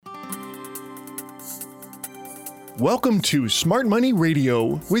Welcome to Smart Money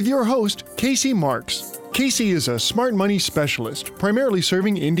Radio with your host, Casey Marks. Casey is a smart money specialist, primarily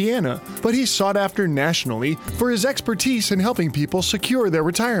serving Indiana, but he's sought after nationally for his expertise in helping people secure their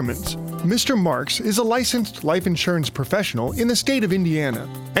retirements. Mr. Marks is a licensed life insurance professional in the state of Indiana,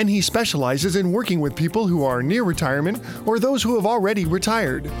 and he specializes in working with people who are near retirement or those who have already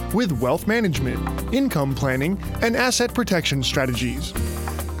retired with wealth management, income planning, and asset protection strategies.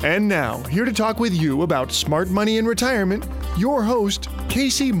 And now, here to talk with you about smart money and retirement, your host,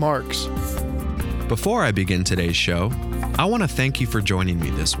 Casey Marks. Before I begin today's show, I want to thank you for joining me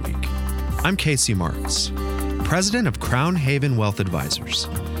this week. I'm Casey Marks, president of Crown Haven Wealth Advisors,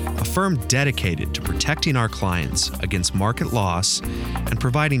 a firm dedicated to protecting our clients against market loss and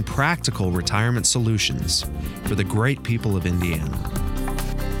providing practical retirement solutions for the great people of Indiana.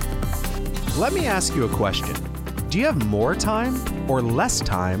 Let me ask you a question. Do you have more time or less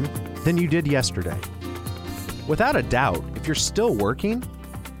time than you did yesterday? Without a doubt, if you're still working,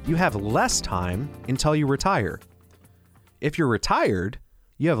 you have less time until you retire. If you're retired,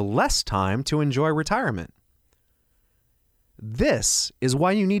 you have less time to enjoy retirement. This is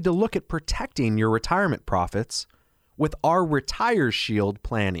why you need to look at protecting your retirement profits with our Retire Shield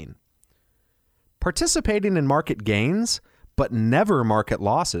planning. Participating in market gains, but never market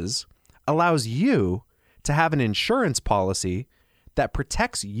losses, allows you to have an insurance policy that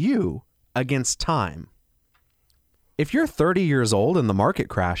protects you against time. If you're 30 years old and the market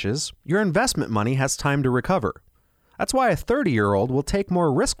crashes, your investment money has time to recover. That's why a 30-year-old will take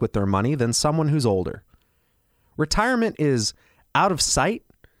more risk with their money than someone who's older. Retirement is out of sight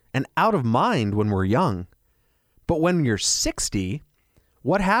and out of mind when we're young. But when you're 60,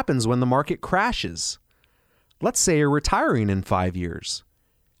 what happens when the market crashes? Let's say you're retiring in 5 years.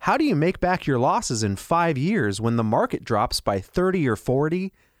 How do you make back your losses in 5 years when the market drops by 30 or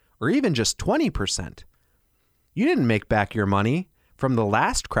 40 or even just 20%? You didn't make back your money from the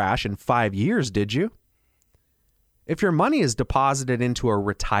last crash in 5 years, did you? If your money is deposited into a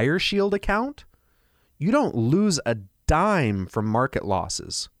Retire Shield account, you don't lose a dime from market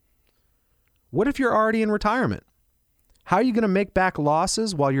losses. What if you're already in retirement? How are you going to make back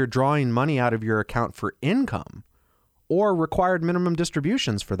losses while you're drawing money out of your account for income? Or required minimum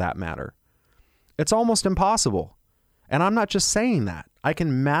distributions for that matter? It's almost impossible. And I'm not just saying that. I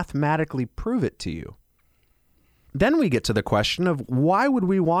can mathematically prove it to you. Then we get to the question of why would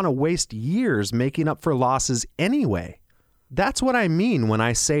we want to waste years making up for losses anyway? That's what I mean when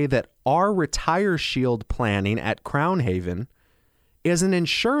I say that our Retire Shield planning at Crown Haven is an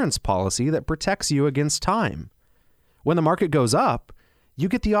insurance policy that protects you against time. When the market goes up, you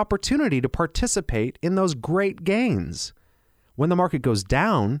get the opportunity to participate in those great gains. When the market goes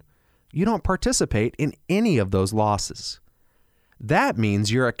down, you don't participate in any of those losses. That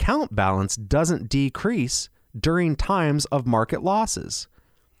means your account balance doesn't decrease during times of market losses.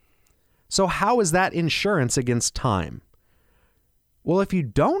 So how is that insurance against time? Well, if you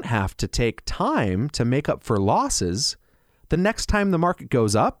don't have to take time to make up for losses, the next time the market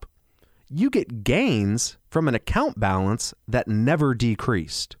goes up, you get gains from an account balance that never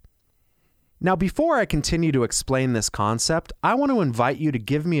decreased. Now, before I continue to explain this concept, I want to invite you to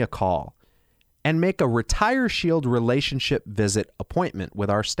give me a call and make a Retire Shield relationship visit appointment with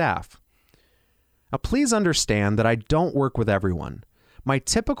our staff. Now, please understand that I don't work with everyone. My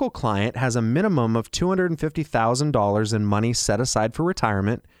typical client has a minimum of $250,000 in money set aside for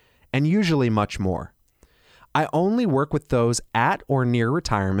retirement, and usually much more. I only work with those at or near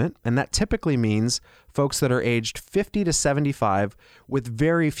retirement, and that typically means folks that are aged 50 to 75 with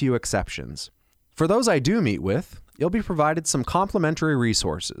very few exceptions. For those I do meet with, you'll be provided some complimentary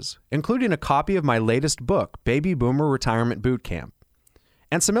resources, including a copy of my latest book, Baby Boomer Retirement Boot Camp,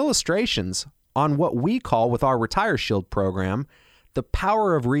 and some illustrations on what we call with our Retire Shield program, the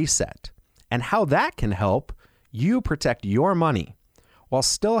power of reset, and how that can help you protect your money while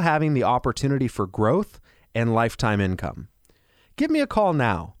still having the opportunity for growth and lifetime income. Give me a call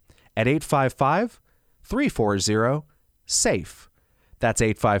now at 855-340-SAFE. That's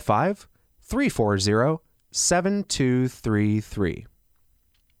 855-340-7233.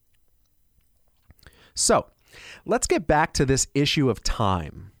 So, let's get back to this issue of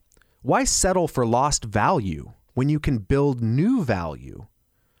time. Why settle for lost value when you can build new value?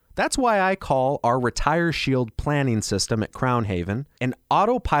 That's why I call our Retire Shield planning system at Crown Haven an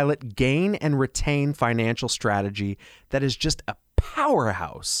autopilot gain and retain financial strategy that is just a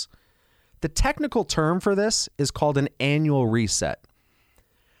powerhouse. The technical term for this is called an annual reset.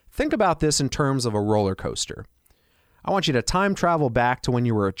 Think about this in terms of a roller coaster. I want you to time travel back to when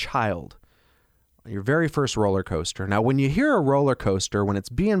you were a child, your very first roller coaster. Now, when you hear a roller coaster, when it's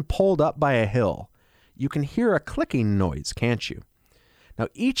being pulled up by a hill, you can hear a clicking noise, can't you? Now,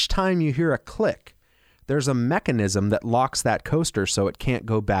 each time you hear a click, there's a mechanism that locks that coaster so it can't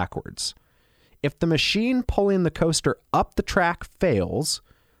go backwards. If the machine pulling the coaster up the track fails,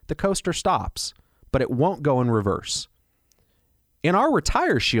 the coaster stops, but it won't go in reverse. In our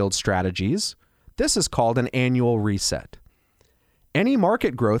Retire Shield strategies, this is called an annual reset. Any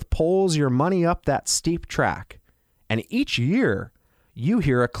market growth pulls your money up that steep track, and each year you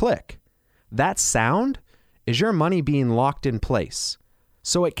hear a click. That sound is your money being locked in place,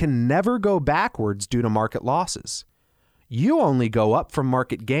 so it can never go backwards due to market losses. You only go up from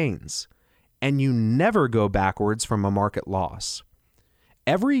market gains, and you never go backwards from a market loss.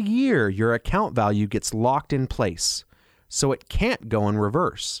 Every year, your account value gets locked in place, so it can't go in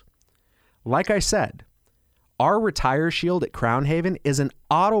reverse. Like I said, our Retire Shield at Crown Haven is an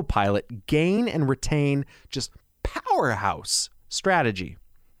autopilot gain and retain just powerhouse strategy.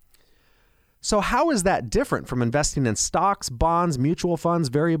 So how is that different from investing in stocks, bonds, mutual funds,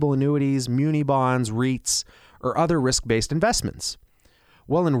 variable annuities, muni bonds, REITs, or other risk-based investments?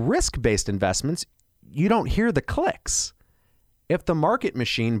 Well, in risk-based investments, you don't hear the clicks. If the market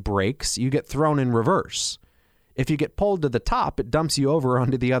machine breaks, you get thrown in reverse. If you get pulled to the top, it dumps you over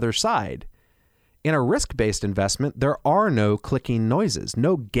onto the other side. In a risk-based investment, there are no clicking noises.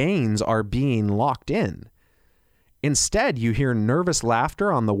 No gains are being locked in. Instead, you hear nervous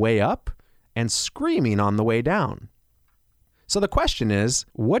laughter on the way up and screaming on the way down. So the question is,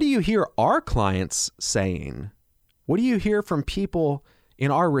 what do you hear our clients saying? What do you hear from people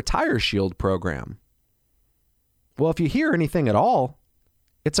in our Retire Shield program? Well, if you hear anything at all,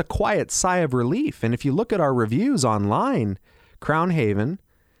 it's a quiet sigh of relief. And if you look at our reviews online, Crown Haven,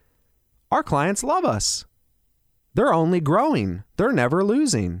 our clients love us. They're only growing. They're never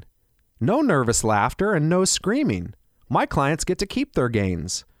losing. No nervous laughter and no screaming. My clients get to keep their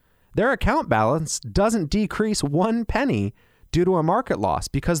gains. Their account balance doesn't decrease 1 penny due to a market loss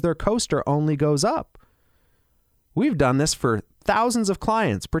because their coaster only goes up. We've done this for thousands of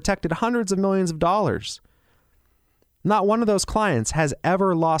clients, protected hundreds of millions of dollars. Not one of those clients has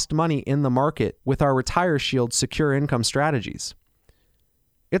ever lost money in the market with our Retire Shield secure income strategies.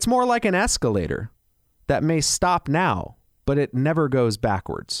 It's more like an escalator that may stop now, but it never goes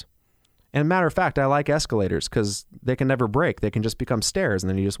backwards. And matter of fact, I like escalators because they can never break. They can just become stairs and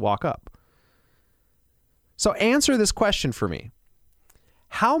then you just walk up. So answer this question for me.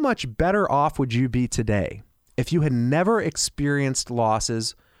 How much better off would you be today if you had never experienced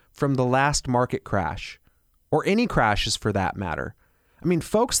losses from the last market crash or any crashes for that matter? I mean,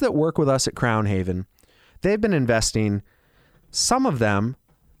 folks that work with us at Crown Haven, they've been investing, some of them,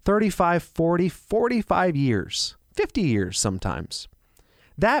 35, 40, 45 years, 50 years sometimes.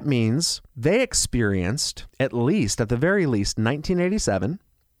 That means they experienced, at the very least, 1987,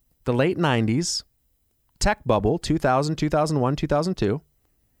 the late 90s, tech bubble, 2000, 2001, 2002,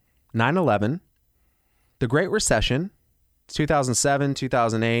 9/11, the Great Recession, 2007,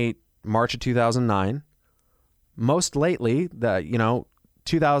 2008, March of 2009, most lately,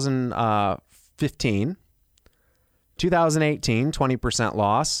 2015, 2018, 20%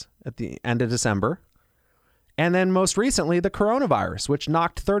 loss at the end of December. And then most recently, the coronavirus, which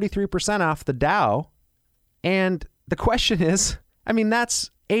knocked 33% off the Dow. And the question is, that's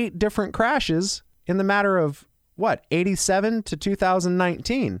 8 different crashes in the matter of, 87 to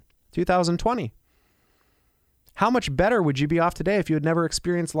 2019, 2020. How much better would you be off today if you had never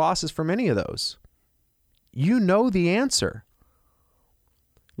experienced losses from any of those? You know the answer.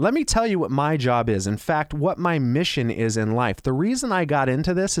 Let me tell you what my job is. In fact, what my mission is in life. The reason I got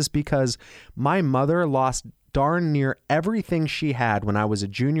into this is because my mother lost darn near everything she had when I was a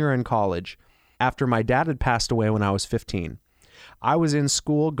junior in college after my dad had passed away when I was 15. I was in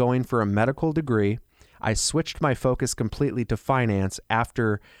school going for a medical degree. I switched my focus completely to finance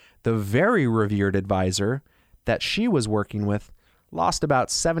after the very revered advisor that she was working with lost about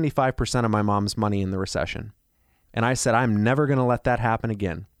 75% of my mom's money in the recession. And I said, I'm never going to let that happen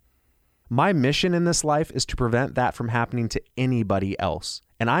again. My mission in this life is to prevent that from happening to anybody else.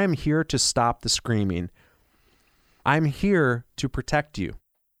 And I am here to stop the screaming. I'm here to protect you.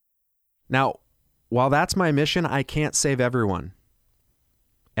 Now, while that's my mission, I can't save everyone.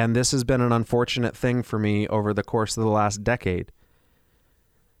 And this has been an unfortunate thing for me over the course of the last decade.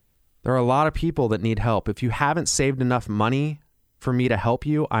 There are a lot of people that need help. If you haven't saved enough money for me to help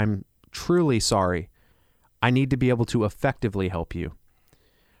you, I'm truly sorry. I need to be able to effectively help you.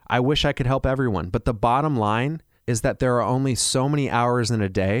 I wish I could help everyone, but the bottom line is that there are only so many hours in a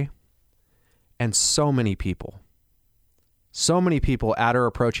day and so many people at or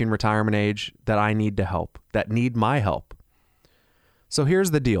approaching retirement age that I need to help, that need my help. So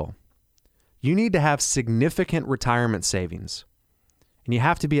here's the deal. You need to have significant retirement savings, and you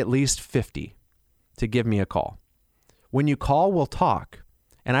have to be at least 50 to give me a call. When you call, we'll talk,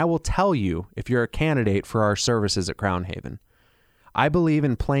 and I will tell you if you're a candidate for our services at Crown Haven. I believe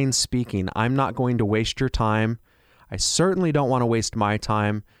in plain speaking. I'm not going to waste your time. I certainly don't want to waste my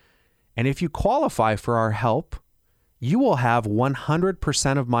time. And if you qualify for our help, you will have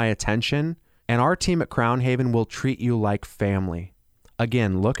 100% of my attention, and our team at Crown Haven will treat you like family.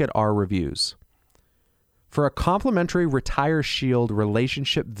 Again, look at our reviews. For a complimentary Retire Shield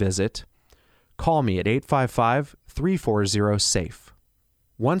relationship visit, call me at 855-340-SAFE.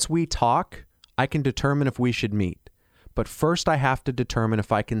 Once we talk, I can determine if we should meet. But first I have to determine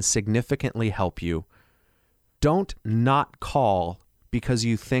if I can significantly help you. Don't not call because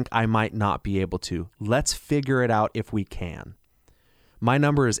you think I might not be able to. Let's figure it out if we can. My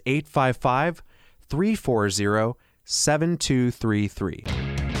number is 855-340-7233.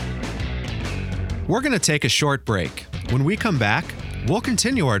 We're going to take a short break. When we come back, we'll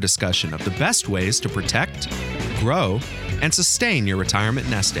continue our discussion of the best ways to protect, grow, and sustain your retirement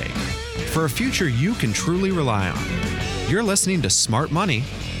nest egg for a future you can truly rely on. You're listening to Smart Money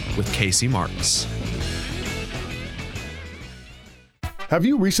with Casey Marks. Have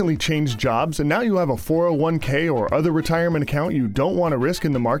you recently changed jobs and now you have a 401k or other retirement account you don't want to risk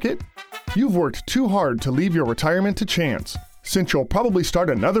in the market? You've worked too hard to leave your retirement to chance. Since you'll probably start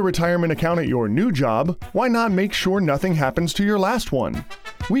another retirement account at your new job, why not make sure nothing happens to your last one?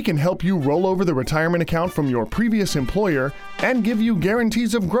 We can help you roll over the retirement account from your previous employer and give you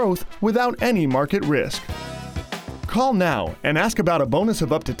guarantees of growth without any market risk. Call now and ask about a bonus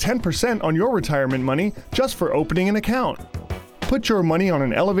of up to 10% on your retirement money just for opening an account. Put your money on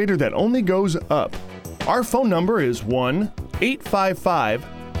an elevator that only goes up. Our phone number is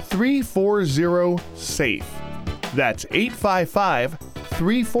 1-855-340-SAFE. That's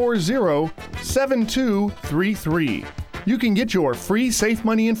 855-340-7233. You can get your free Safe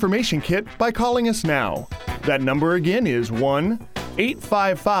Money Information Kit by calling us now. That number again is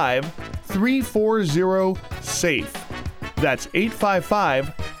 1-855-340-SAFE. That's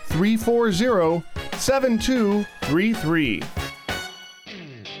 855-340-7233.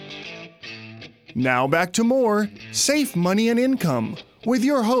 Now back to more Safe Money and Income with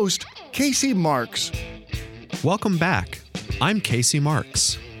your host, Casey Marks. Welcome back. I'm Casey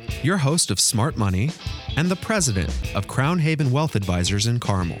Marks, your host of Smart Money and the president of Crown Haven Wealth Advisors in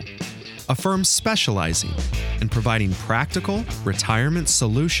Carmel, a firm specializing in providing practical retirement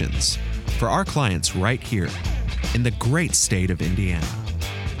solutions for our clients right here in the great state of Indiana.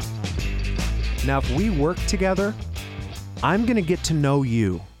 Now, if we work together, I'm going to get to know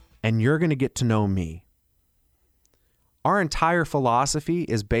you, and you're going to get to know me. Our entire philosophy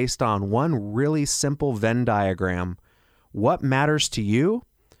is based on one really simple Venn diagram. What matters to you?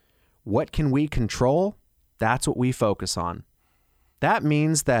 What can we control? That's what we focus on. That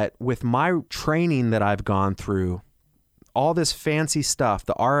means that with my training that I've gone through, all this fancy stuff,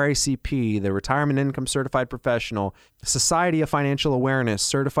 the RICP, the Retirement Income Certified Professional, Society of Financial Awareness,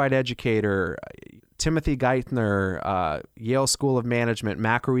 Certified Educator, Timothy Geithner, Yale School of Management,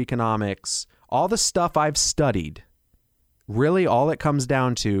 macroeconomics, all the stuff I've studied, really all it comes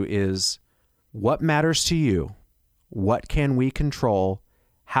down to is what matters to you? What can we control?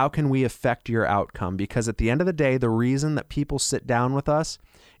 How can we affect your outcome? Because at the end of the day, the reason that people sit down with us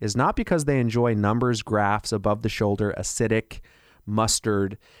is not because they enjoy numbers, graphs, above the shoulder, acidic,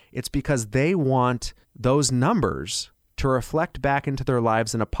 mustard. It's because they want those numbers to reflect back into their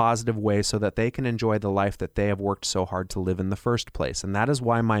lives in a positive way so that they can enjoy the life that they have worked so hard to live in the first place. And that is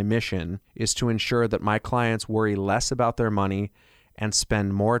why my mission is to ensure that my clients worry less about their money and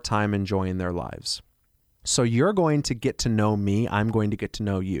spend more time enjoying their lives. So you're going to get to know me. I'm going to get to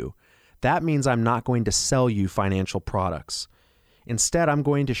know you. That means I'm not going to sell you financial products. Instead, I'm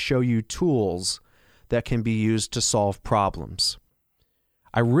going to show you tools that can be used to solve problems.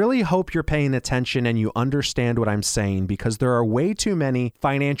 I really hope you're paying attention and you understand what I'm saying, because there are way too many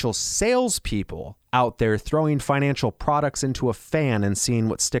financial salespeople out there throwing financial products into a fan and seeing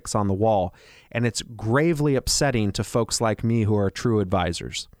what sticks on the wall. And it's gravely upsetting to folks like me who are true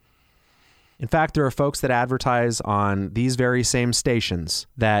advisors. In fact, there are folks that advertise on these very same stations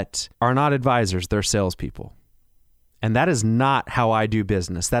that are not advisors, they're salespeople. And that is not how I do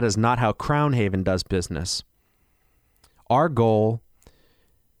business. That is not how Crown Haven does business. Our goal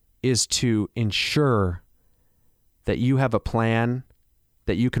is to ensure that you have a plan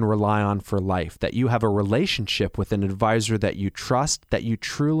that you can rely on for life, that you have a relationship with an advisor that you trust, that you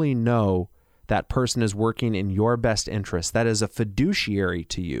truly know that person is working in your best interest, that is a fiduciary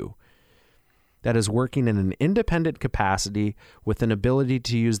to you. that is working in an independent capacity with an ability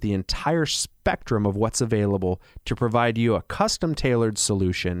to use the entire spectrum of what's available to provide you a custom-tailored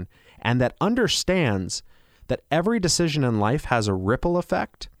solution, and that understands that every decision in life has a ripple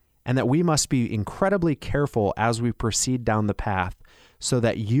effect and that we must be incredibly careful as we proceed down the path so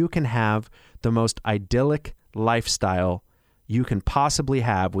that you can have the most idyllic lifestyle you can possibly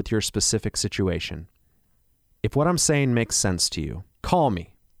have with your specific situation. If what I'm saying makes sense to you, call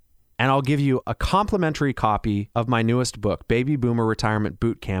me and I'll give you a complimentary copy of my newest book, Baby Boomer Retirement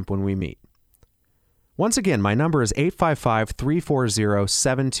Boot Camp, when we meet. Once again, my number is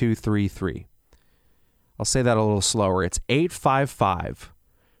 855-340-7233. I'll say that a little slower. It's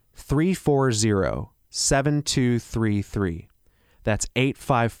 855-340-7233. That's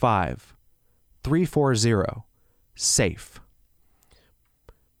 855-340-SAFE.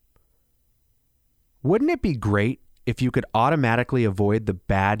 Wouldn't it be great if you could automatically avoid the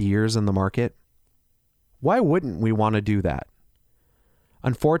bad years in the market? Why wouldn't we want to do that?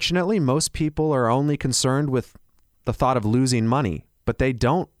 Unfortunately, most people are only concerned with the thought of losing money, but they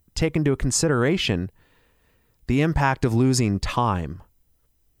don't take into consideration the impact of losing time.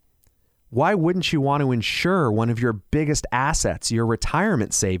 Why wouldn't you want to insure one of your biggest assets, your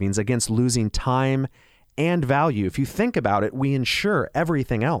retirement savings, against losing time and value? If you think about it, we insure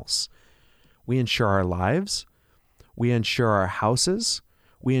everything else. We insure our lives. We insure our houses.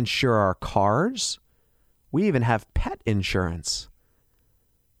 We insure our cars. We even have pet insurance.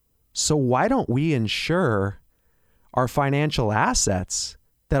 So why don't we insure our financial assets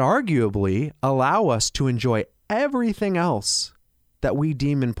that arguably allow us to enjoy everything else that we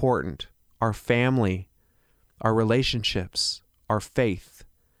deem important? Our family, our relationships, our faith.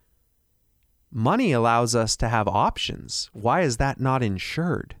 Money allows us to have options. Why is that not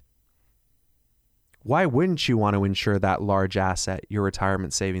insured? Why wouldn't you want to insure that large asset, your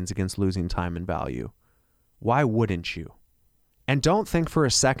retirement savings, against losing time and value? Why wouldn't you? And don't think for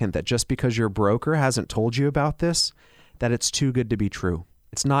a second that just because your broker hasn't told you about this, that it's too good to be true.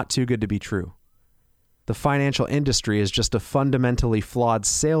 It's not too good to be true. The financial industry is just a fundamentally flawed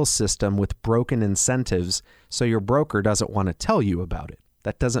sales system with broken incentives, so your broker doesn't want to tell you about it.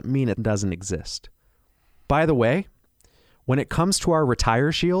 That doesn't mean it doesn't exist. By the way, when it comes to our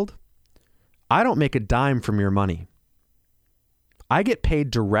Retire Shield, I don't make a dime from your money. I get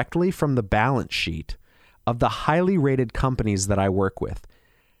paid directly from the balance sheet of the highly rated companies that I work with.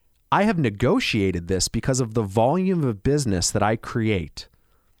 I have negotiated this because of the volume of business that I create.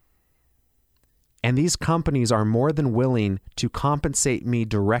 And these companies are more than willing to compensate me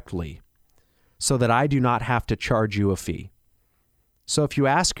directly so that I do not have to charge you a fee. So if you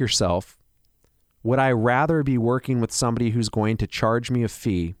ask yourself, would I rather be working with somebody who's going to charge me a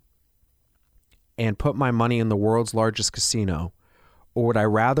fee and put my money in the world's largest casino, or would I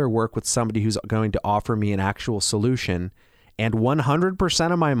rather work with somebody who's going to offer me an actual solution and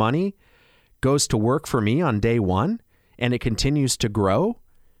 100% of my money goes to work for me on day one and it continues to grow?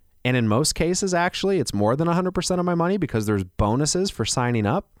 And in most cases, actually, it's more than 100% of my money because there's bonuses for signing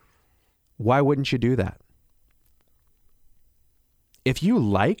up. Why wouldn't you do that? If you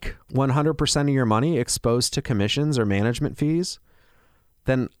like 100% of your money exposed to commissions or management fees,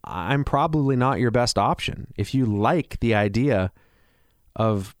 then I'm probably not your best option. If you like the idea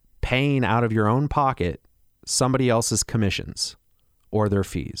of paying out of your own pocket somebody else's commissions or their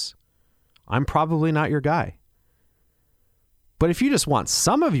fees, I'm probably not your guy. But if you just want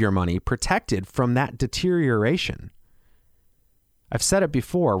some of your money protected from that deterioration, I've said it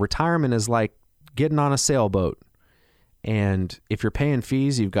before, retirement is like getting on a sailboat. And if you're paying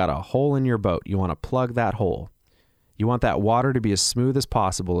fees, you've got a hole in your boat. You want to plug that hole. You want that water to be as smooth as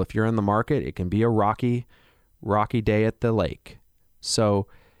possible. If you're in the market, it can be a rocky day at the lake. So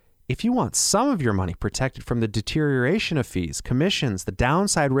if you want some of your money protected from the deterioration of fees, commissions, the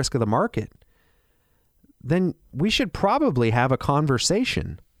downside risk of the market, then we should probably have a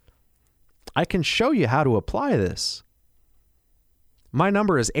conversation. I can show you how to apply this. My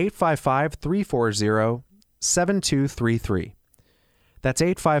number is 855-340-7233. That's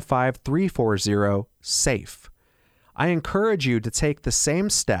 855-340-SAFE. I encourage you to take the same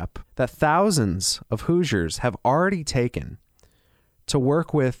step that thousands of Hoosiers have already taken to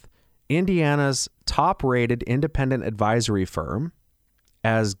work with Indiana's top-rated independent advisory firm,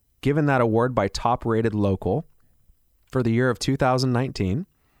 as given that award by Top Rated Local for the year of 2019.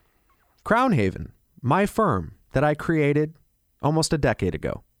 Crown Haven, my firm that I created almost a decade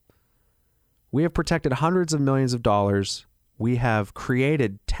ago. We have protected hundreds of millions of dollars. We have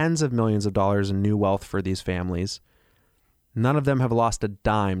created tens of millions of dollars in new wealth for these families. None of them have lost a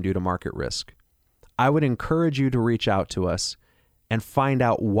dime due to market risk. I would encourage you to reach out to us and find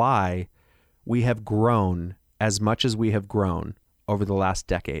out why we have grown as much as we have grown over the last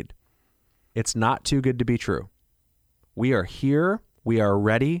decade. It's not too good to be true. We are here, we are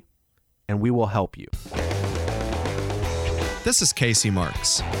ready, and we will help you. This is Casey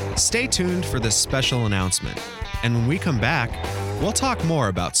Marks. Stay tuned for this special announcement. And when we come back, we'll talk more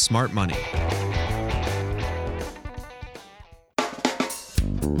about smart money.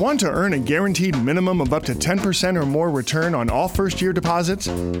 Want to earn a guaranteed minimum of up to 10% or more return on all first-year deposits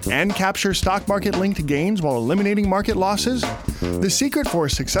and capture stock market-linked gains while eliminating market losses? The secret for a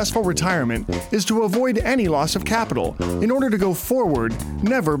successful retirement is to avoid any loss of capital in order to go forward,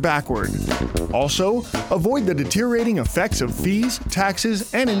 never backward. Also, avoid the deteriorating effects of fees,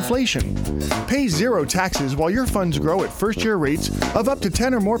 taxes, and inflation. Pay zero taxes while your funds grow at first-year rates of up to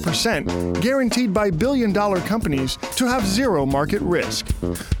 10 or more %, guaranteed by billion-dollar companies to have zero market risk.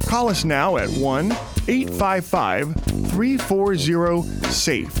 Call us now at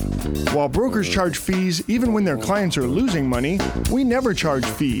 1-855-340-SAFE. While brokers charge fees even when their clients are losing money, we never charge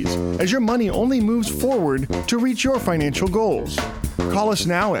fees, as your money only moves forward to reach your financial goals. Call us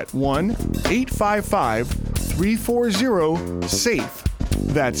now at 1-855-340-SAFE.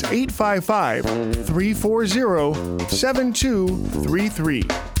 That's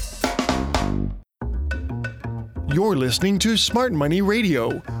 855-340-7233. You're listening to Smart Money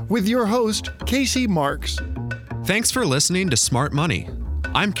Radio with your host, Casey Marks. Thanks for listening to Smart Money.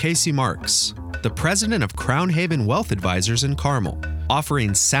 I'm Casey Marks, the president of Crown Haven Wealth Advisors in Carmel,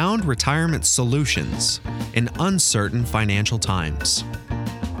 offering sound retirement solutions in uncertain financial times.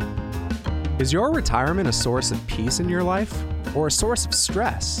 Is your retirement a source of peace in your life or a source of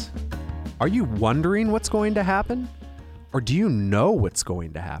stress? Are you wondering what's going to happen? Or do you know what's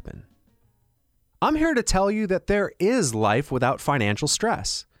going to happen? I'm here to tell you that there is life without financial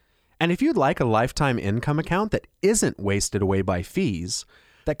stress. And if you'd like a lifetime income account that isn't wasted away by fees,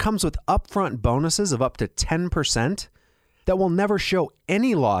 that comes with upfront bonuses of up to 10%, that will never show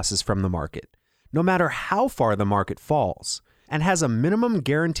any losses from the market, no matter how far the market falls, and has a minimum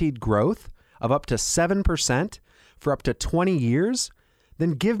guaranteed growth of up to 7% for up to 20 years,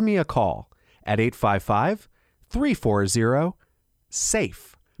 then give me a call at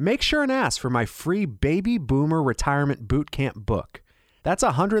 855-340-SAFE. Make sure and ask for my free Baby Boomer Retirement Bootcamp book. That's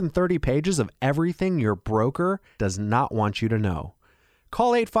 130 pages of everything your broker does not want you to know.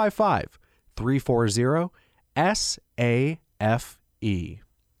 Call 855-340-SAFE.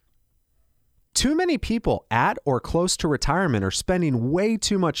 Too many people at or close to retirement are spending way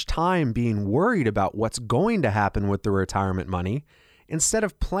too much time being worried about what's going to happen with the retirement money instead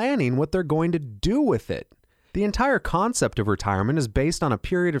of planning what they're going to do with it. The entire concept of retirement is based on a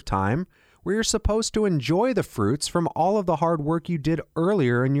period of time where you're supposed to enjoy the fruits from all of the hard work you did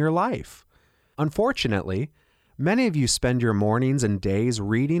earlier in your life. Unfortunately, many of you spend your mornings and days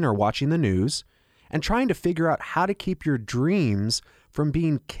reading or watching the news and trying to figure out how to keep your dreams from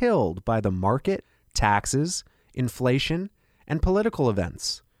being killed by the market, taxes, inflation, and political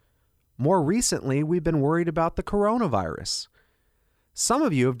events. More recently, we've been worried about the coronavirus. Some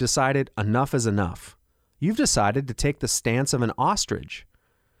of you have decided enough is enough. You've decided to take the stance of an ostrich.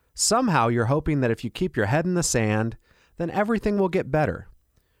 Somehow you're hoping that if you keep your head in the sand, then everything will get better.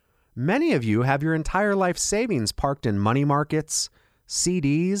 Many of you have your entire life savings parked in money markets,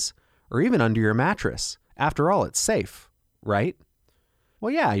 CDs, or even under your mattress. After all, it's safe, right?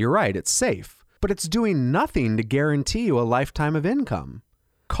 Well, yeah, you're right, it's safe, but it's doing nothing to guarantee you a lifetime of income.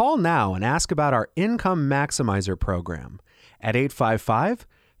 Call now and ask about our Income Maximizer program at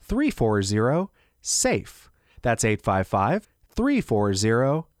 855-340-SAFE. That's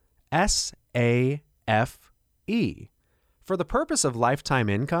 855-340-SAFE. For the purpose of lifetime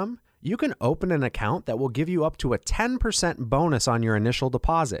income, you can open an account that will give you up to a 10% bonus on your initial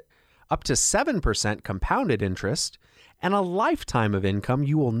deposit, up to 7% compounded interest, and a lifetime of income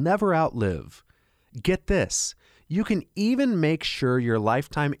you will never outlive. Get this, you can even make sure your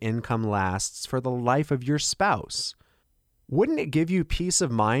lifetime income lasts for the life of your spouse. Wouldn't it give you peace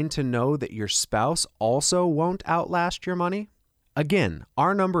of mind to know that your spouse also won't outlast your money? Again,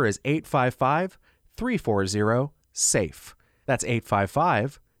 our number is 855-340-SAFE. That's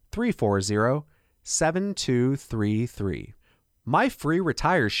 855-340-7233. My free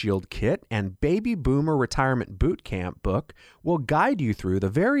Retire Shield kit and Baby Boomer Retirement Bootcamp book will guide you through the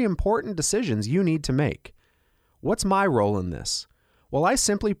very important decisions you need to make. What's my role in this? Well, I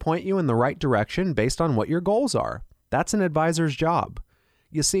simply point you in the right direction based on what your goals are. That's an advisor's job.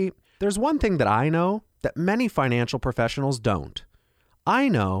 You see, there's one thing that I know that many financial professionals don't. I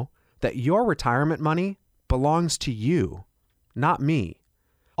know that your retirement money belongs to you, not me.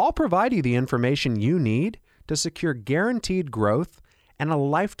 I'll provide you the information you need to secure guaranteed growth and a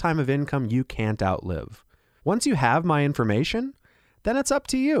lifetime of income you can't outlive. Once you have my information, then it's up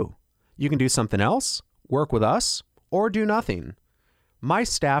to you. You can do something else, work with us, or do nothing. My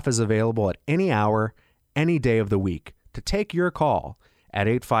staff is available at any hour, any day of the week to take your call at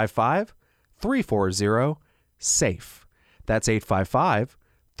 855-340-SAFE. That's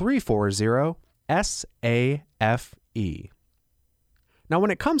 855-340-SAFE. Now,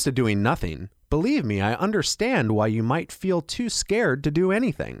 when it comes to doing nothing, believe me, I understand why you might feel too scared to do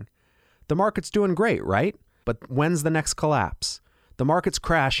anything. The market's doing great, right? But when's the next collapse? The market's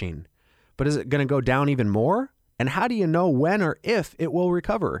crashing, but is it going to go down even more? And how do you know when or if it will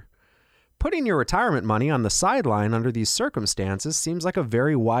recover? Putting your retirement money on the sideline under these circumstances seems like a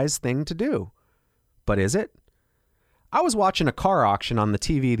very wise thing to do. But is it? I was watching a car auction on the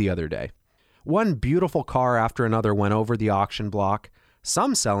TV the other day. One beautiful car after another went over the auction block,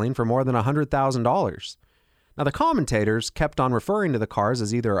 some selling for more than $100,000. Now, the commentators kept on referring to the cars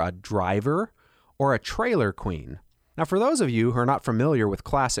as either a driver or a trailer queen. Now, for those of you who are not familiar with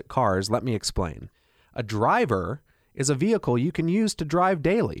classic cars, let me explain. A driver is a vehicle you can use to drive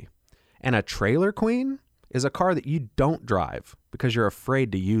daily, and a trailer queen is a car that you don't drive because you're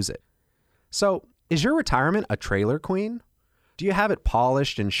afraid to use it. So, is your retirement a trailer queen? Do you have it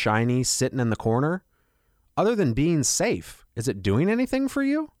polished and shiny sitting in the corner? Other than being safe, is it doing anything for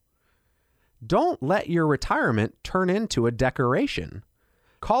you? Don't let your retirement turn into a decoration.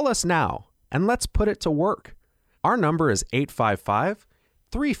 Call us now and let's put it to work. Our number is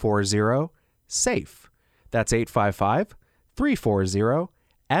 855-340-SAFE. That's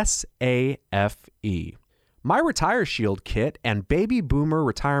 855-340-SAFE. My Retire Shield kit and Baby Boomer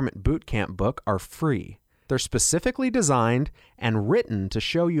Retirement Bootcamp book are free. They're specifically designed and written to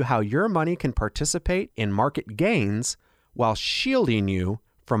show you how your money can participate in market gains while shielding you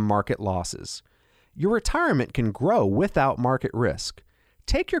from market losses. Your retirement can grow without market risk.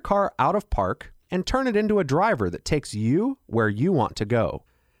 Take your car out of park and turn it into a driver that takes you where you want to go.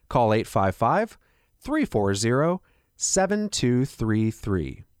 Call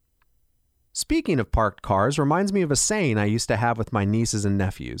 855-340-7233. Speaking of parked cars reminds me of a saying I used to have with my nieces and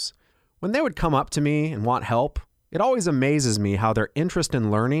nephews. When they would come up to me and want help, it always amazes me how their interest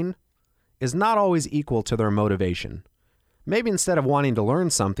in learning is not always equal to their motivation. Maybe instead of wanting to learn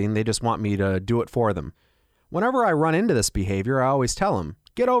something, they just want me to do it for them. Whenever I run into this behavior, I always tell them,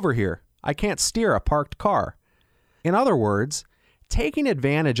 "Get over here. I can't steer a parked car." In other words, taking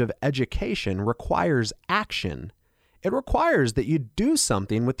advantage of education requires action. It requires that you do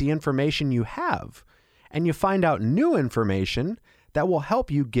something with the information you have, and you find out new information that will help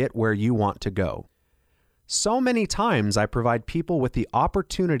you get where you want to go. So many times I provide people with the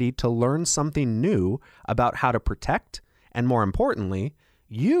opportunity to learn something new about how to protect and, more importantly,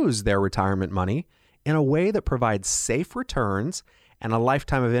 use their retirement money in a way that provides safe returns and a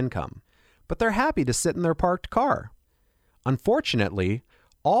lifetime of income. But they're happy to sit in their parked car. Unfortunately,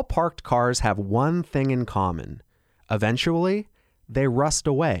 all parked cars have one thing in common. Eventually, they rust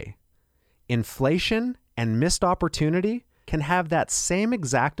away. Inflation and missed opportunity can have that same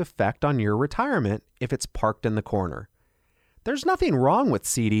exact effect on your retirement if it's parked in the corner. There's nothing wrong with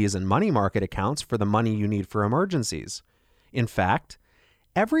CDs and money market accounts for the money you need for emergencies. In fact,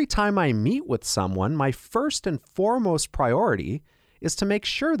 every time I meet with someone, my first and foremost priority is to make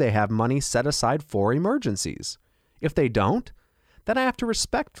sure they have money set aside for emergencies. If they don't, then I have to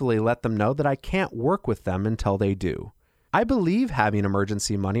respectfully let them know that I can't work with them until they do. I believe having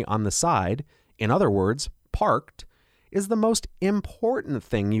emergency money on the side, in other words, parked, is the most important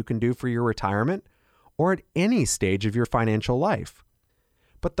thing you can do for your retirement or at any stage of your financial life.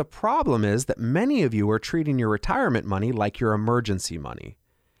 But the problem is that many of you are treating your retirement money like your emergency money.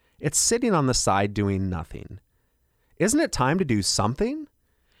 It's sitting on the side doing nothing. Isn't it time to do something?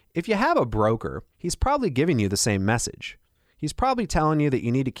 If you have a broker, he's probably giving you the same message. He's probably telling you that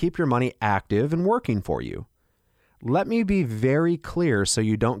you need to keep your money active and working for you. Let me be very clear so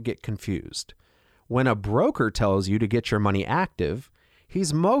you don't get confused. When a broker tells you to get your money active,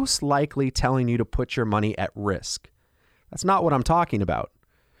 he's most likely telling you to put your money at risk. That's not what I'm talking about.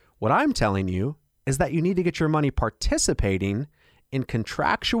 What I'm telling you is that you need to get your money participating in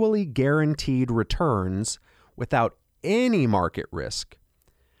contractually guaranteed returns without any market risk.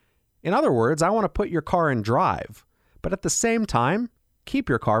 In other words, I want to put your car in drive, but at the same time, keep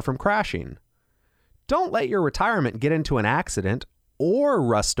your car from crashing. Don't let your retirement get into an accident or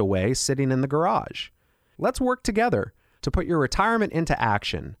rust away sitting in the garage. Let's work together to put your retirement into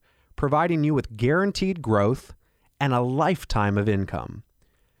action, providing you with guaranteed growth and a lifetime of income.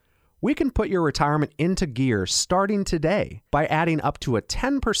 We can put your retirement into gear starting today by adding up to a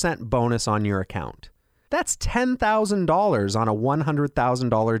 10% bonus on your account. That's $10,000 on a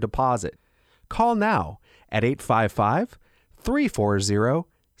 $100,000 deposit. Call now at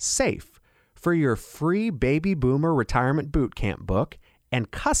 855-340-SAFE for your free Baby Boomer Retirement Bootcamp book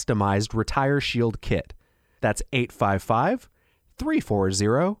and customized Retire Shield kit. That's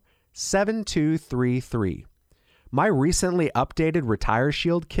 855-340-7233. My recently updated Retire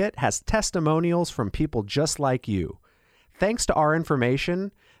Shield kit has testimonials from people just like you. Thanks to our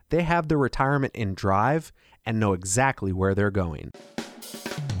information, they have their retirement in drive and know exactly where they're going.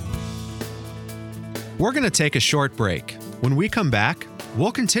 We're going to take a short break. When we come back,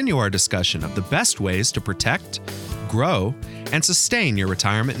 we'll continue our discussion of the best ways to protect, grow, and sustain your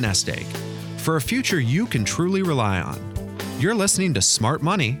retirement nest egg for a future you can truly rely on. You're listening to Smart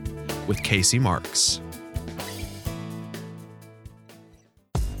Money with Casey Marks.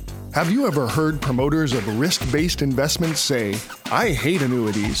 Have you ever heard promoters of risk-based investments say, "I hate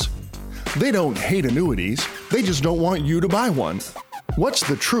annuities"? They don't hate annuities, they just don't want you to buy one. What's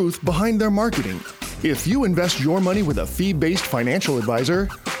the truth behind their marketing? If you invest your money with a fee-based financial advisor,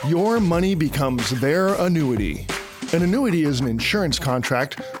 your money becomes their annuity. An annuity is an insurance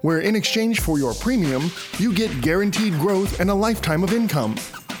contract where in exchange for your premium, you get guaranteed growth and a lifetime of income.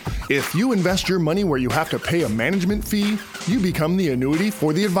 If you invest your money where you have to pay a management fee, you become the annuity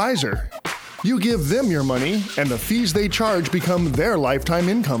for the advisor. You give them your money, and the fees they charge become their lifetime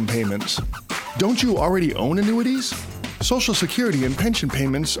income payments. Don't you already own annuities? Social Security and pension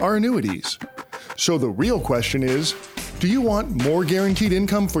payments are annuities. So the real question is, do you want more guaranteed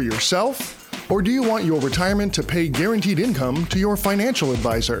income for yourself? Or do you want your retirement to pay guaranteed income to your financial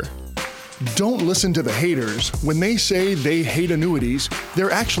advisor? Don't listen to the haters. When they say they hate annuities,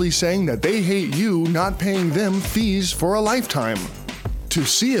 they're actually saying that they hate you not paying them fees for a lifetime. To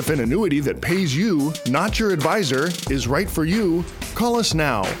see if an annuity that pays you, not your advisor, is right for you, call us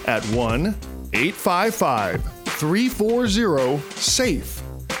now at 1-855-340-SAFE.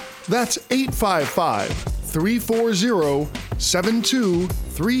 That's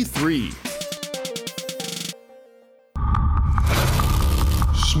 855-340-7233.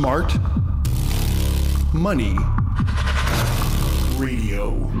 Smart Money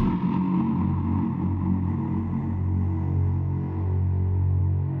Radio.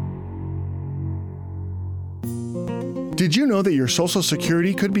 Did you know that your Social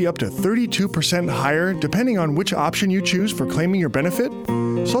Security could be up to 32% higher depending on which option you choose for claiming your benefit?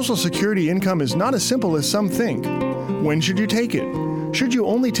 Social Security income is not as simple as some think. When should you take it? Should you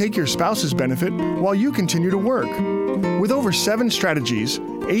only take your spouse's benefit while you continue to work? With over 7 strategies,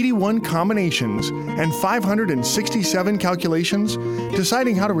 81 combinations, and 567 calculations,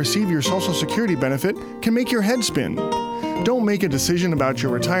 deciding how to receive your Social Security benefit can make your head spin. Don't make a decision about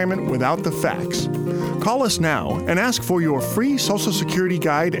your retirement without the facts. Call us now and ask for your free Social Security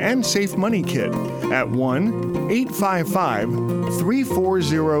guide and Safe Money Kit at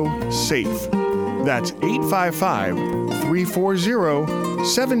 1-855-340-SAFE. That's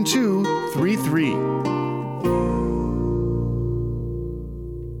 855-340-7233.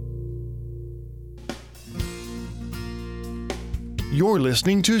 You're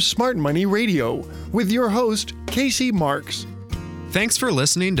listening to Smart Money Radio with your host, Casey Marks. Thanks for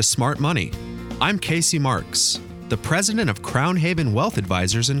listening to Smart Money. I'm Casey Marks, the president of Crown Haven Wealth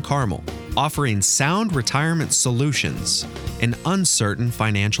Advisors in Carmel, offering sound retirement solutions in uncertain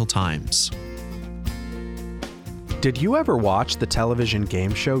financial times. Did you ever watch the television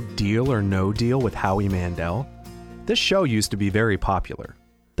game show Deal or No Deal with Howie Mandel? This show used to be very popular.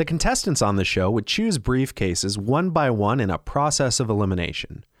 The contestants on the show would choose briefcases one by one in a process of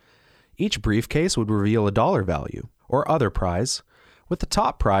elimination. Each briefcase would reveal a dollar value, or other prize, with the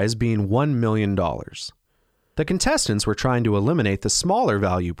top prize being $1 million. The contestants were trying to eliminate the smaller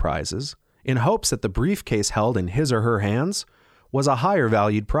value prizes in hopes that the briefcase held in his or her hands was a higher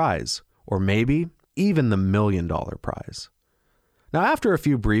valued prize, or maybe even the $1 million prize. Now, after a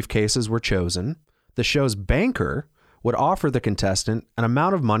few briefcases were chosen, the show's banker would offer the contestant an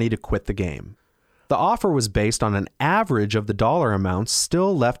amount of money to quit the game. The offer was based on an average of the dollar amounts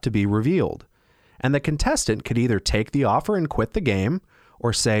still left to be revealed, and the contestant could either take the offer and quit the game,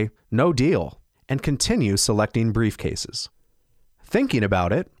 or say, no deal, and continue selecting briefcases. Thinking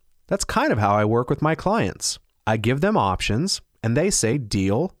about it, that's kind of how I work with my clients. I give them options, and they say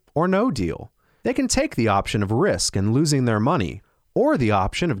deal or no deal. They can take the option of risk and losing their money, or the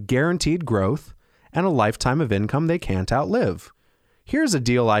option of guaranteed growth and a lifetime of income they can't outlive. Here's a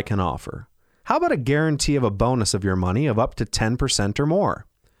deal I can offer. How about a guarantee of a bonus of your money of up to 10% or more?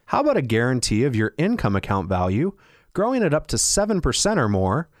 How about a guarantee of your income account value growing at up to 7% or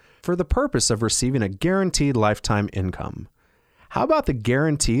more for the purpose of receiving a guaranteed lifetime income? How about the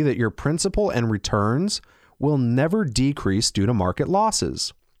guarantee that your principal and returns will never decrease due to market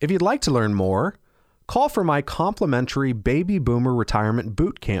losses? If you'd like to learn more, call for my complimentary Baby Boomer Retirement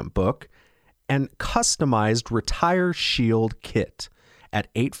Bootcamp book and customized Retire Shield kit at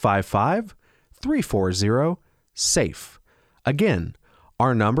 855-340-SAFE. Again,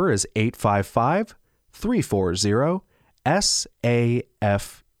 our number is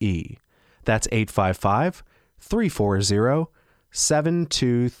 855-340-SAFE. That's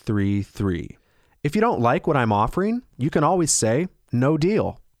 855-340-7233. If you don't like what I'm offering, you can always say, no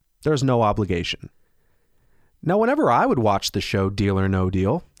deal. There's no obligation. Now, whenever I would watch the show Deal or No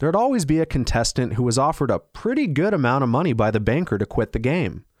Deal, there'd always be a contestant who was offered a pretty good amount of money by the banker to quit the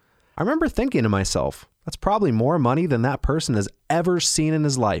game. I remember thinking to myself, that's probably more money than that person has ever seen in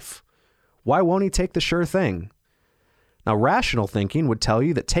his life. Why won't he take the sure thing? Now, rational thinking would tell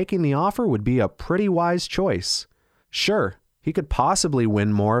you that taking the offer would be a pretty wise choice. Sure, he could possibly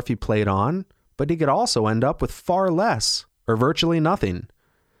win more if he played on, but he could also end up with far less, or virtually nothing.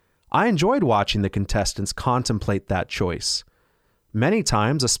 I enjoyed watching the contestants contemplate that choice. Many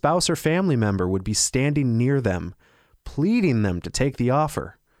times, a spouse or family member would be standing near them, pleading them to take the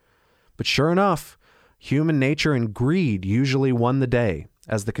offer. But sure enough, human nature and greed usually won the day,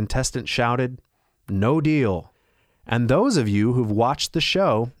 as the contestant shouted, no deal. And those of you who've watched the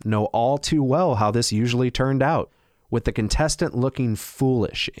show know all too well how this usually turned out, with the contestant looking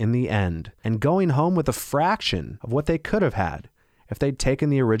foolish in the end and going home with a fraction of what they could have had if they'd taken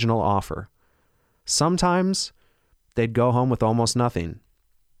the original offer. Sometimes they'd go home with almost nothing.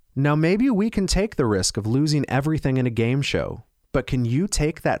 Now, maybe we can take the risk of losing everything in a game show, but can you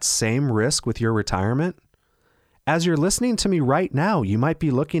take that same risk with your retirement? As you're listening to me right now, you might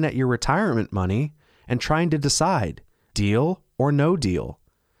be looking at your retirement money and trying to decide, deal or no deal.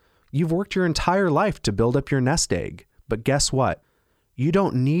 You've worked your entire life to build up your nest egg, but guess what? You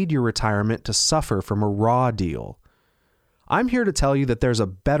don't need your retirement to suffer from a raw deal. I'm here to tell you that there's a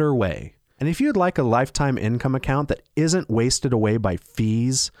better way. And if you'd like a lifetime income account that isn't wasted away by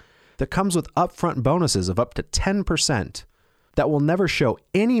fees, that comes with upfront bonuses of up to 10%, that will never show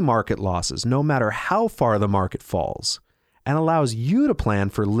any market losses no matter how far the market falls, and allows you to plan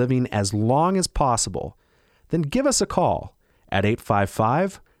for living as long as possible, then give us a call at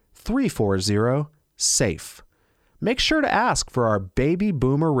 855-340-SAFE. Make sure to ask for our Baby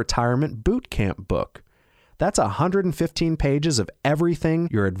Boomer Retirement Bootcamp book. That's 115 pages of everything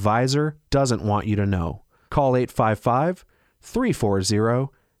your advisor doesn't want you to know. Call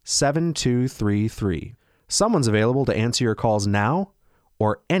 855-340-7233. Someone's available to answer your calls now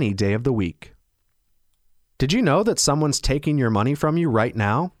or any day of the week. Did you know that someone's taking your money from you right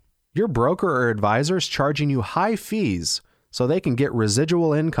now? Your broker or advisor is charging you high fees so they can get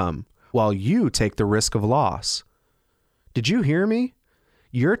residual income while you take the risk of loss. Did you hear me?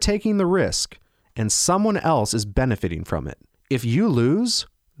 You're taking the risk and someone else is benefiting from it. If you lose,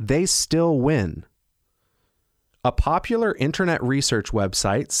 they still win. A popular internet research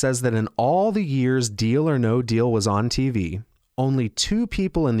website says that in all the years Deal or No Deal was on TV, only 2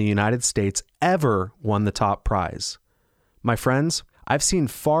 people in the United States ever won the top prize. My friends, I've seen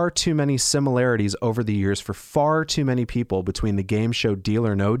far too many similarities over the years for far too many people between the game show Deal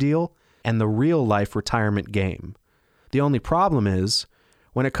or No Deal and the real-life retirement game. The only problem is,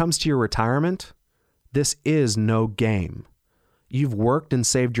 when it comes to your retirement, this is no game. You've worked and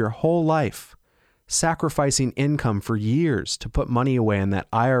saved your whole life, sacrificing income for years to put money away in that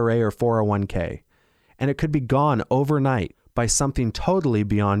IRA or 401k, and it could be gone overnight by something totally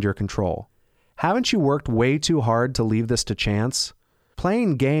beyond your control. Haven't you worked way too hard to leave this to chance?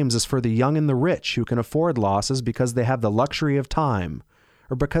 Playing games is for the young and the rich who can afford losses because they have the luxury of time,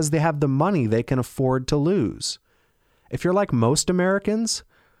 or because they have the money they can afford to lose. If you're like most Americans,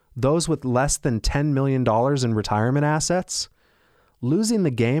 those with less than $10 million in retirement assets, losing the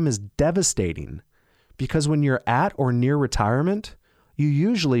game is devastating because when you're at or near retirement, you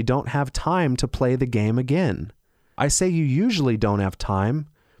usually don't have time to play the game again. I say you usually don't have time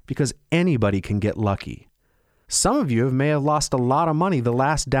because anybody can get lucky. Some of you may have lost a lot of money the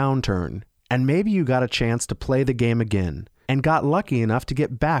last downturn, and maybe you got a chance to play the game again and got lucky enough to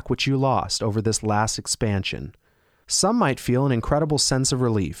get back what you lost over this last expansion. Some might feel an incredible sense of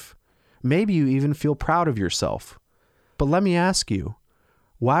relief. Maybe you even feel proud of yourself. But let me ask you,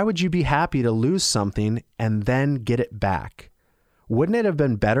 why would you be happy to lose something and then get it back? Wouldn't it have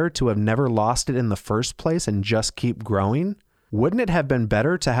been better to have never lost it in the first place and just keep growing? Wouldn't it have been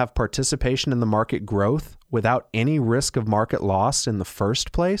better to have participation in the market growth without any risk of market loss in the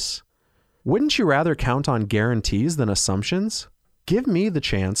first place? Wouldn't you rather count on guarantees than assumptions? Give me the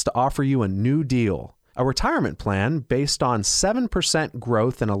chance to offer you a new deal, a retirement plan based on 7%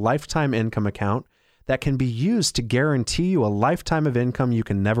 growth in a lifetime income account that can be used to guarantee you a lifetime of income you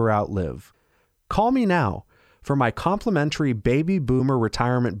can never outlive. Call me now for my complimentary Baby Boomer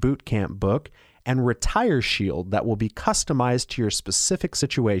Retirement Bootcamp book and Retire Shield that will be customized to your specific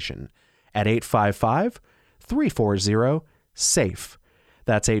situation at 855-340-SAFE.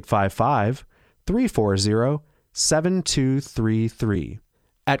 That's 855-340-7233.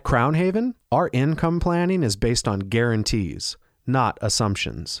 At Crown Haven, our income planning is based on guarantees, not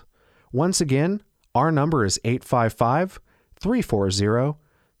assumptions. Once again, our number is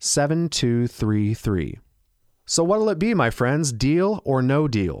 855-340-7233. So what'll it be, my friends? Deal or no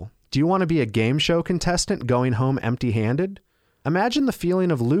deal? Do you want to be a game show contestant going home empty-handed? Imagine the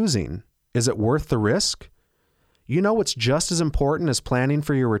feeling of losing. Is it worth the risk? You know what's just as important as planning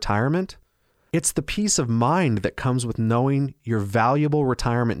for your retirement? It's the peace of mind that comes with knowing your valuable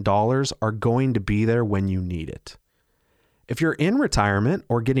retirement dollars are going to be there when you need it. If you're in retirement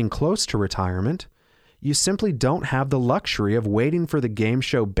or getting close to retirement, you simply don't have the luxury of waiting for the game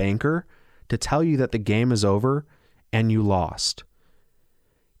show banker to tell you that the game is over and you lost.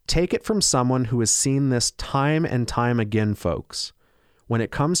 Take it from someone who has seen this time and time again, folks. When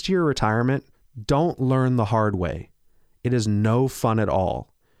it comes to your retirement, don't learn the hard way. It is no fun at all.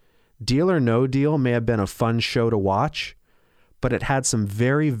 Deal or No Deal may have been a fun show to watch, but it had some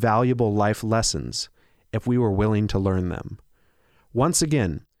very valuable life lessons if we were willing to learn them. Once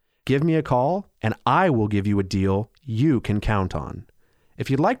again, give me a call and I will give you a deal you can count on.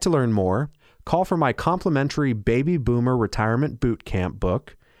 If you'd like to learn more, call for my complimentary Baby Boomer Retirement Bootcamp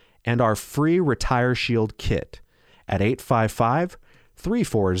book and our free Retire Shield kit at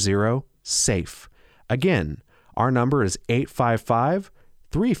 855-340-SAFE. Again, our number is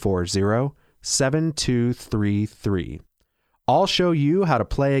 855-340-7233. I'll show you how to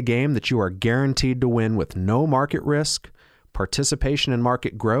play a game that you are guaranteed to win with no market risk, participation in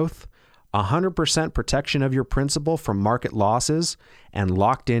market growth, 100% protection of your principal from market losses, and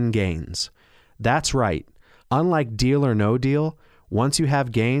locked-in gains. That's right. Unlike Deal or No Deal, once you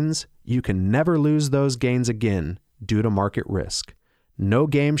have gains, you can never lose those gains again due to market risk. No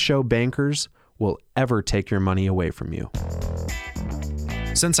game show bankers will ever take your money away from you.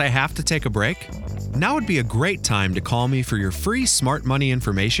 Since I have to take a break, now would be a great time to call me for your free Smart Money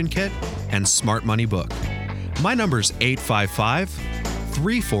Information Kit and Smart Money book. My number's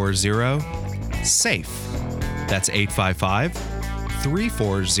 855-340-SAFE. That's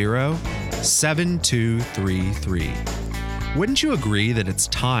 855-340-7233. Wouldn't you agree that it's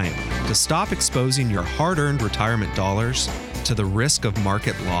time to stop exposing your hard-earned retirement dollars to the risk of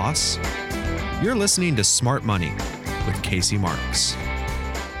market loss? You're listening to Smart Money with Casey Marks.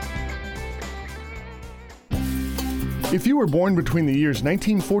 If you were born between the years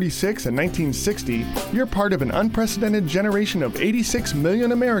 1946 and 1960, you're part of an unprecedented generation of 86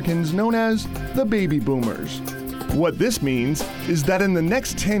 million Americans known as the Baby Boomers. What this means is that in the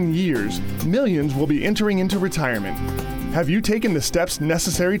next 10 years, millions will be entering into retirement. Have you taken the steps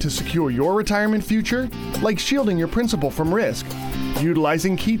necessary to secure your retirement future? Like shielding your principal from risk,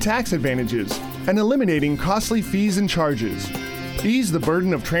 utilizing key tax advantages, and eliminating costly fees and charges. Ease the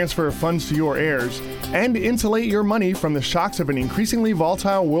burden of transfer of funds to your heirs and insulate your money from the shocks of an increasingly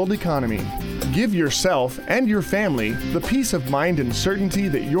volatile world economy. Give yourself and your family the peace of mind and certainty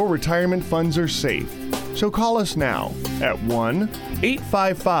that your retirement funds are safe. So call us now at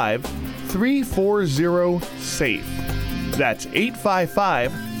 1-855-340-SAFE. That's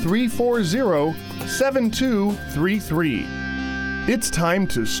 855-340-7233. It's time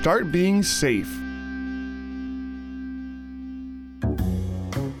to start being safe.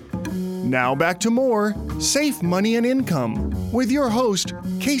 Now back to more Safe Money and Income with your host,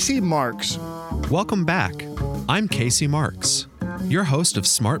 Casey Marks. Welcome back. I'm Casey Marks, your host of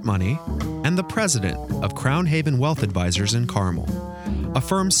Smart Money and the president of Crown Haven Wealth Advisors in Carmel, a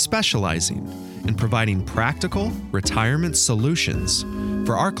firm specializing in providing practical retirement solutions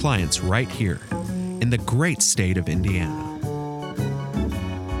for our clients right here in the great state of Indiana.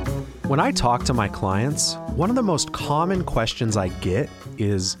 When I talk to my clients, one of the most common questions I get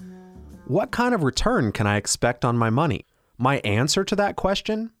is, what kind of return can I expect on my money? My answer to that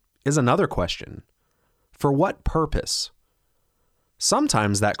question is another question. For what purpose?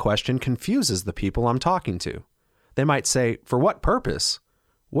 Sometimes that question confuses the people I'm talking to. They might say, for what purpose?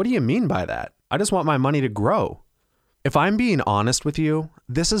 What do you mean by that? I just want my money to grow. If I'm being honest with you,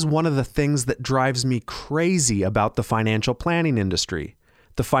 this is one of the things that drives me crazy about the financial planning industry.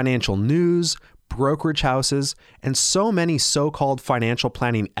 The financial news, brokerage houses, and so many so-called financial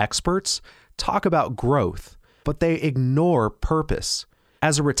planning experts talk about growth, but they ignore purpose.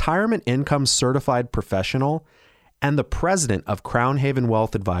 As a retirement income certified professional and the president of Crown Haven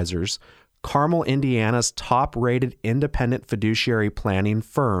Wealth Advisors, Carmel, Indiana's top-rated independent fiduciary planning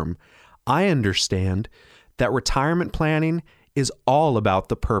firm, I understand that retirement planning is all about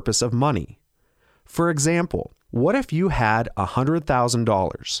the purpose of money. For example, what if you had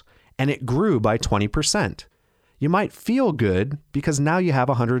 $100,000 and it grew by 20%? You might feel good because now you have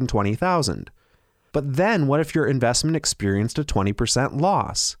 $120,000. But then what if your investment experienced a 20%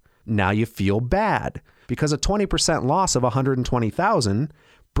 loss? Now you feel bad because a 20% loss of $120,000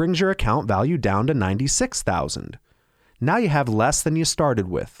 brings your account value down to $96,000. Now you have less than you started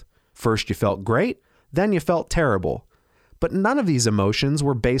with. First you felt great, then you felt terrible. But none of these emotions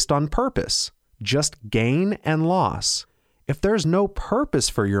were based on purpose, just gain and loss. If there's no purpose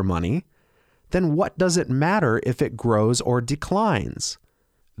for your money, then what does it matter if it grows or declines?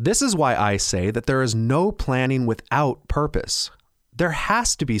 This is why I say that there is no planning without purpose. There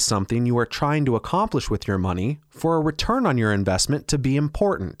has to be something you are trying to accomplish with your money for a return on your investment to be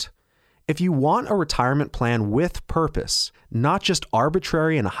important. If you want a retirement plan with purpose, not just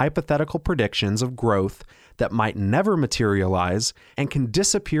arbitrary and hypothetical predictions of growth that might never materialize and can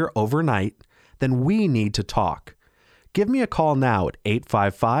disappear overnight, then we need to talk. Give me a call now at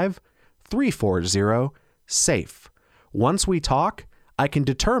 855-340-SAFE. Once we talk, I can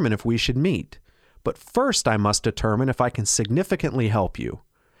determine if we should meet. But first, I must determine if I can significantly help you.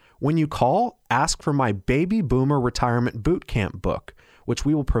 When you call, ask for my Baby Boomer Retirement Bootcamp book, which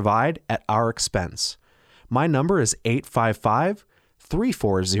we will provide at our expense. My number is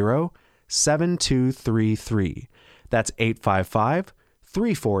 855-340-7233. That's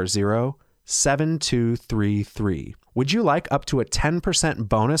 855-340-7233. Would you like up to a 10%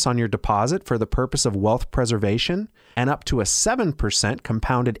 bonus on your deposit for the purpose of wealth preservation and up to a 7%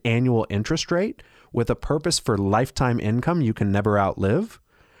 compounded annual interest rate with a purpose for lifetime income you can never outlive?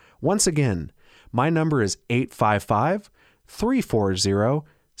 Once again, my number is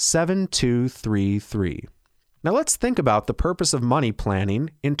 855-340-7233. Now let's think about the purpose of money planning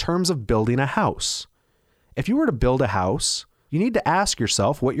in terms of building a house. If you were to build a house, you need to ask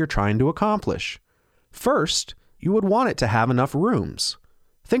yourself what you're trying to accomplish. First, you would want it to have enough rooms.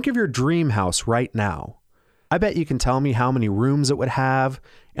 Think of your dream house right now. I bet you can tell me how many rooms it would have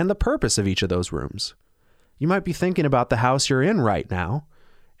and the purpose of each of those rooms. You might be thinking about the house you're in right now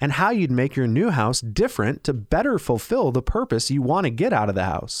and how you'd make your new house different to better fulfill the purpose you want to get out of the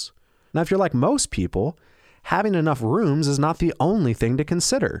house. Now, if you're like most people, having enough rooms is not the only thing to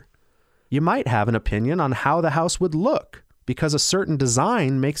consider. You might have an opinion on how the house would look because a certain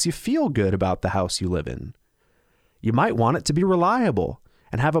design makes you feel good about the house you live in. You might want it to be reliable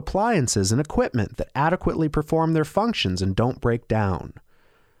and have appliances and equipment that adequately perform their functions and don't break down.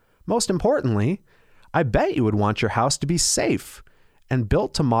 Most importantly, I bet you would want your house to be safe and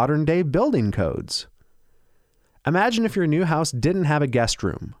built to modern-day building codes. Imagine if your new house didn't have a guest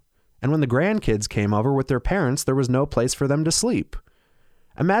room, and when the grandkids came over with their parents, there was no place for them to sleep.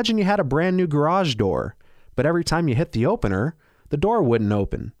 Imagine you had a brand new garage door, but every time you hit the opener, the door wouldn't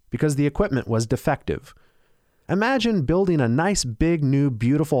open because the equipment was defective. Imagine building a nice, big, new,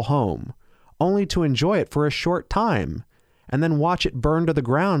 beautiful home, only to enjoy it for a short time, and then watch it burn to the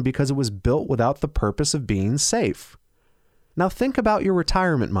ground because it was built without the purpose of being safe. Now think about your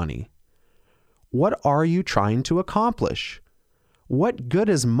retirement money. What are you trying to accomplish? What good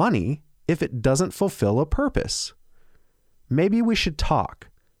is money if it doesn't fulfill a purpose? Maybe we should talk.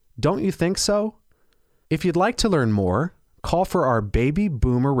 Don't you think so? If you'd like to learn more, call for our Baby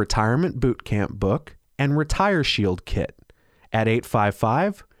Boomer Retirement Bootcamp book and Retire Shield kit at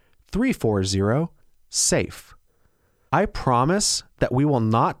 855-340-SAFE. I promise that we will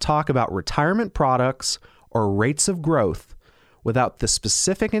not talk about retirement products or rates of growth without the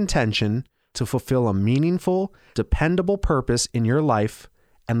specific intention to fulfill a meaningful, dependable purpose in your life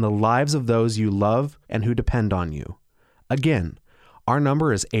and the lives of those you love and who depend on you. Again, our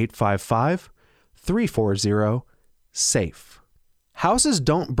number is 855-340-SAFE. Houses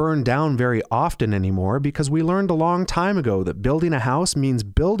don't burn down very often anymore because we learned a long time ago that building a house means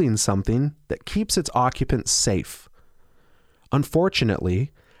building something that keeps its occupants safe.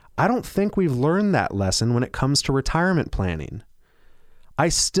 Unfortunately, I don't think we've learned that lesson when it comes to retirement planning. I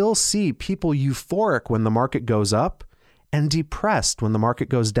still see people euphoric when the market goes up and depressed when the market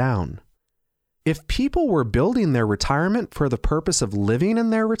goes down. If people were building their retirement for the purpose of living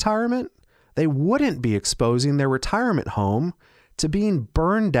in their retirement, they wouldn't be exposing their retirement home to being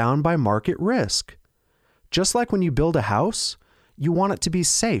burned down by market risk. Just like when you build a house, you want it to be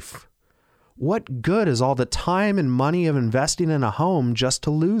safe. What good is all the time and money of investing in a home just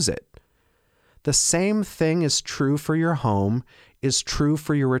to lose it? The same thing is true for your home is true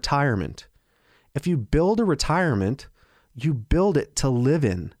for your retirement. If you build a retirement, you build it to live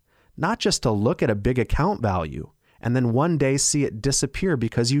in, not just to look at a big account value and then one day see it disappear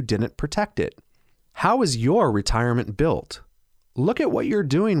because you didn't protect it. How is your retirement built? Look at what you're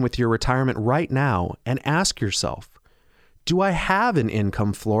doing with your retirement right now and ask yourself, do I have an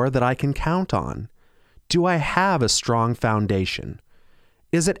income floor that I can count on? Do I have a strong foundation?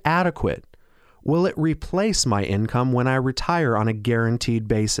 Is it adequate? Will it replace my income when I retire on a guaranteed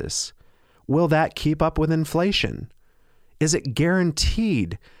basis? Will that keep up with inflation? Is it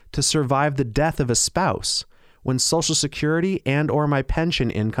guaranteed to survive the death of a spouse when Social Security and/or my pension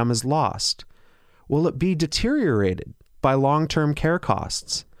income is lost? Will it be deteriorated by long-term care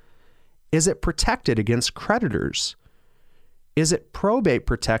costs? Is it protected against creditors? Is it probate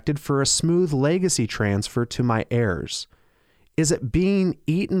protected for a smooth legacy transfer to my heirs? Is it being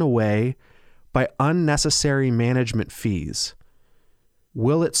eaten away by unnecessary management fees?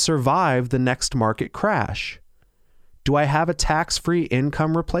 Will it survive the next market crash? Do I have a tax-free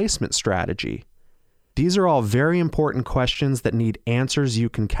income replacement strategy? These are all very important questions that need answers you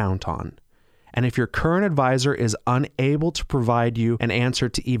can count on. And if your current advisor is unable to provide you an answer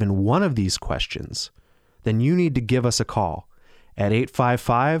to even one of these questions, then you need to give us a call at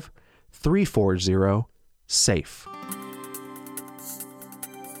 855-340-SAFE.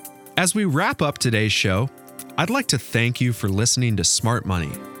 As we wrap up today's show, I'd like to thank you for listening to Smart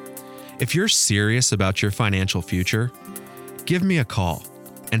Money. If you're serious about your financial future, give me a call,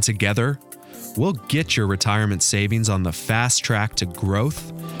 and together, we'll get your retirement savings on the fast track to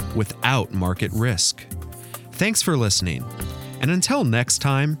growth without market risk. Thanks for listening. And until next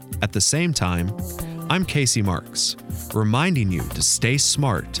time, at the same time, I'm Casey Marks, reminding you to stay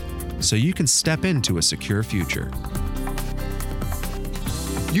smart so you can step into a secure future.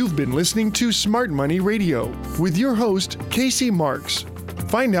 You've been listening to Smart Money Radio with your host, Casey Marks.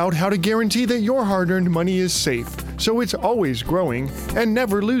 Find out how to guarantee that your hard-earned money is safe, so it's always growing and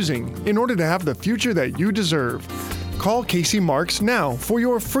never losing in order to have the future that you deserve. Call Casey Marks now for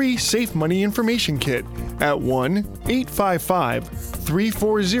your free Safe Money Information Kit at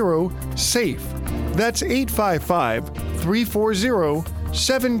 1-855-340-SAFE. That's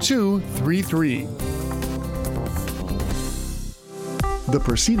 855-340-7233. The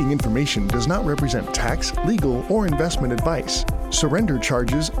preceding information does not represent tax, legal, or investment advice. Surrender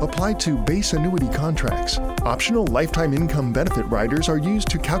charges apply to base annuity contracts. Optional lifetime income benefit riders are used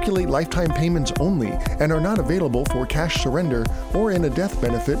to calculate lifetime payments only and are not available for cash surrender or in a death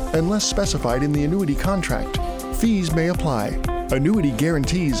benefit unless specified in the annuity contract. Fees may apply. Annuity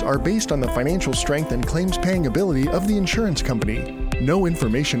guarantees are based on the financial strength and claims paying ability of the insurance company. No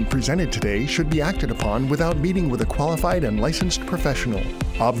information presented today should be acted upon without meeting with a qualified and licensed professional.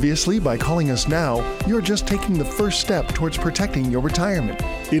 Obviously, by calling us now, you're just taking the first step towards protecting your retirement.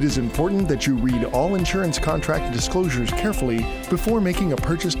 It is important that you read all insurance contract disclosures carefully before making a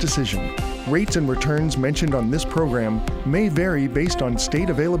purchase decision. Rates and returns mentioned on this program may vary based on state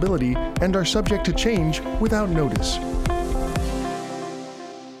availability and are subject to change without notice.